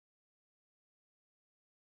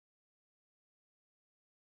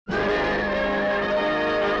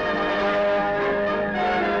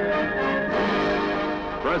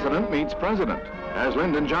President meets President, as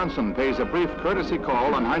Lyndon Johnson pays a brief courtesy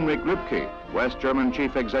call on Heinrich Lubke, West German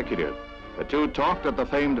chief executive. The two talked at the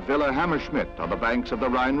famed Villa Hammerschmidt on the banks of the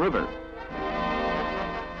Rhine River.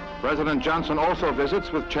 President Johnson also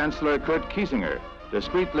visits with Chancellor Kiesinger,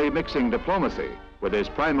 discreetly mixing diplomacy with his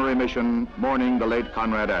primary mission, mourning the late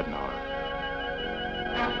Konrad Adenauer.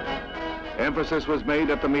 Emphasis was made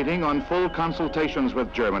at the meeting on full consultations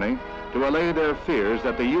with Germany to allay their fears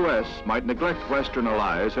that the U.S. might neglect Western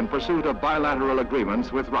allies in pursuit of bilateral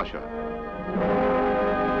agreements with Russia.